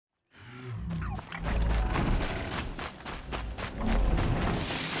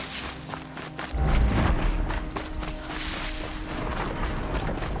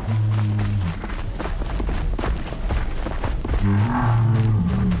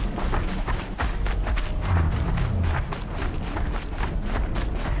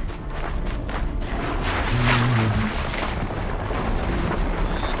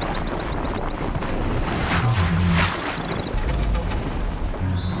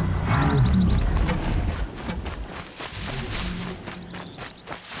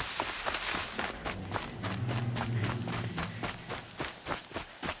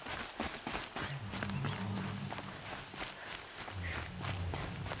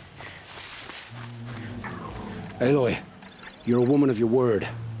Aloy, you're a woman of your word.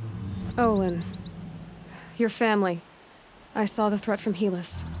 Olin. Your family. I saw the threat from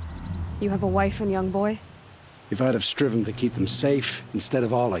Helis. You have a wife and young boy? If I'd have striven to keep them safe, instead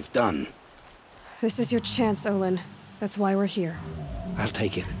of all I've done. This is your chance, Olin. That's why we're here. I'll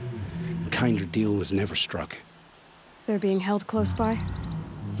take it. A kinder deal was never struck. They're being held close by?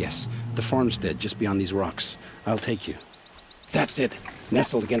 Yes, the farmstead just beyond these rocks. I'll take you. That's it,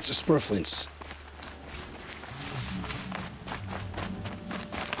 nestled against the spurflints.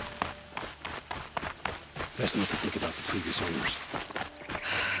 Best not to think about the previous owners.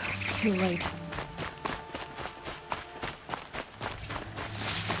 Too late.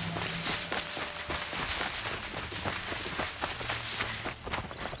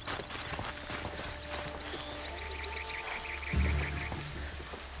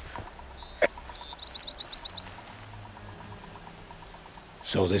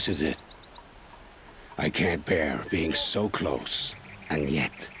 So this is it. I can't bear being so close, and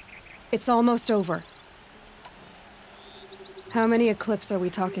yet... It's almost over. How many Eclipse are we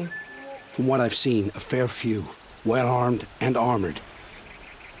talking? From what I've seen, a fair few. Well-armed and armored.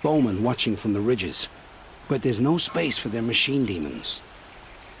 Bowmen watching from the ridges. But there's no space for their machine demons.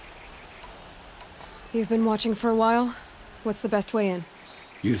 You've been watching for a while? What's the best way in?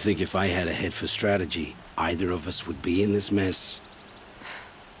 You think if I had a head for strategy, either of us would be in this mess?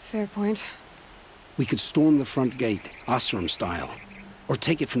 Fair point. We could storm the front gate, Osram style. Or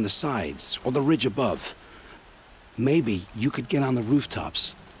take it from the sides, or the ridge above. Maybe you could get on the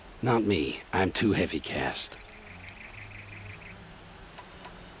rooftops. Not me. I'm too heavy cast.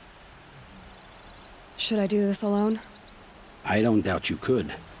 Should I do this alone? I don't doubt you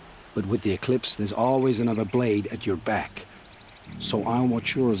could. But with the Eclipse, there's always another blade at your back. So I'll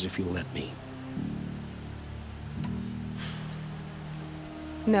watch yours if you'll let me.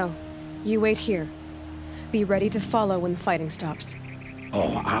 No. You wait here. Be ready to follow when the fighting stops.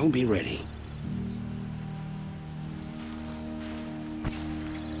 Oh, I'll be ready.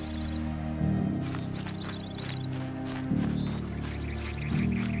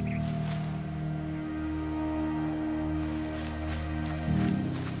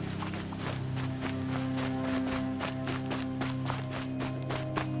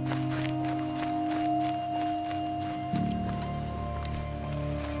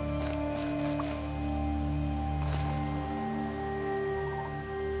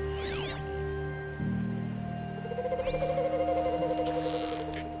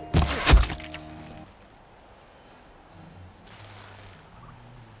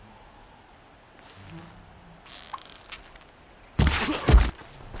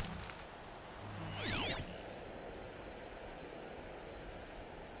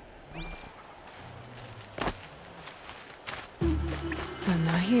 I'm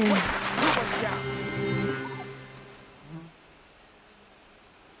not here.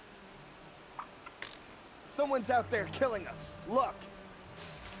 Someone's out there killing us. Look.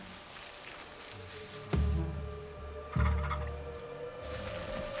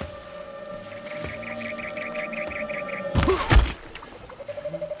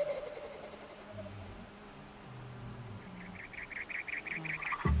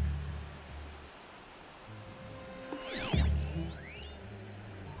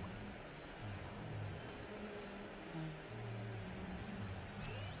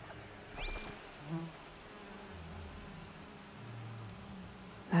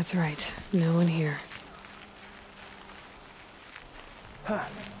 That's right. No one here. Huh.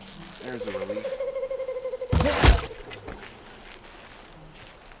 There's a relief.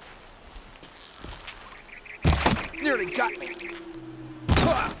 Nearly got me.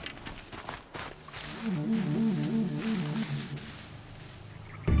 Huh.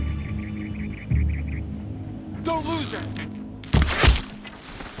 Don't lose her.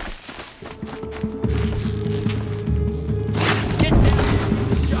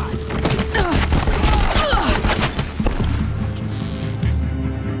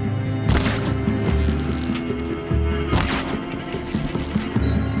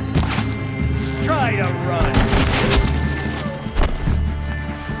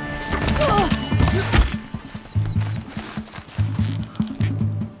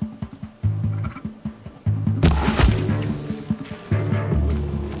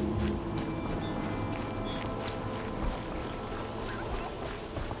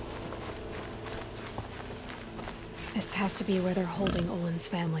 to be where they're holding Olin's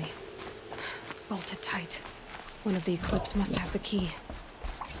family. Bolted tight. One of the Eclipse must have the key.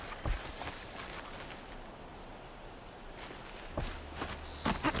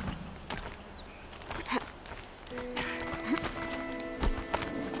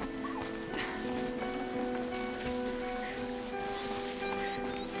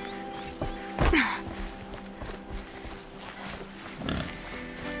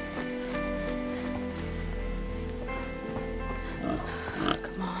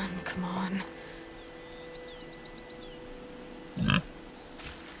 Come on.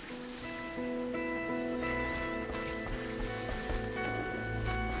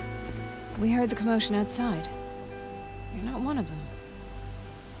 We heard the commotion outside. You're not one of them.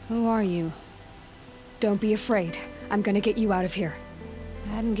 Who are you? Don't be afraid. I'm gonna get you out of here.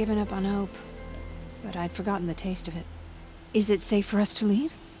 I hadn't given up on hope, but I'd forgotten the taste of it. Is it safe for us to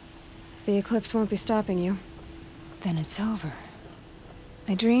leave? The Eclipse won't be stopping you. Then it's over.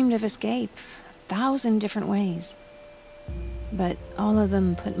 I dreamed of escape, 1,000 different ways. But all of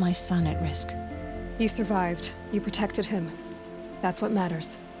them put my son at risk. You survived. You protected him. That's what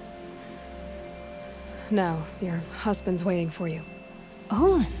matters. Now, your husband's waiting for you.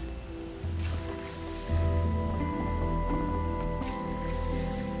 Olin!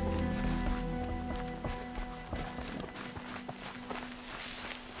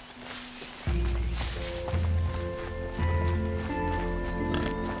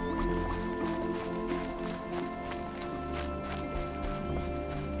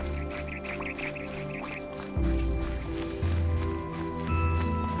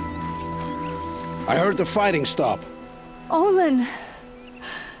 I heard the fighting stop. Olin!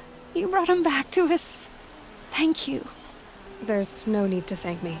 You brought him back to us. Thank you. There's no need to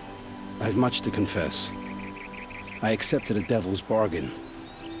thank me. I've much to confess. I accepted a devil's bargain.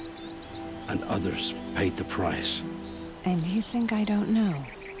 And others paid the price. And you think I don't know?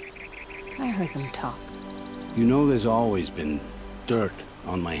 I heard them talk. You know there's always been dirt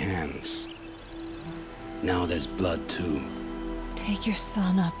on my hands. Now there's blood too. Take your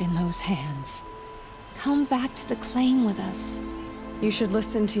son up in those hands. Come back to the claim with us. You should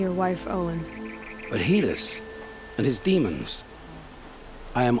listen to your wife, Olin. But Helis and his demons.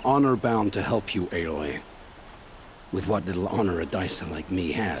 I am honor-bound to help you, Aloy. With what little honor a Dyson like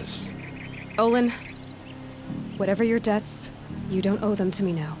me has. Olin, whatever your debts, you don't owe them to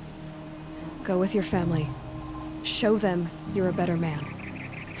me now. Go with your family. Show them you're a better man.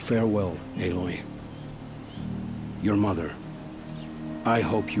 Farewell, Aloy. Your mother. I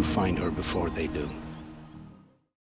hope you find her before they do.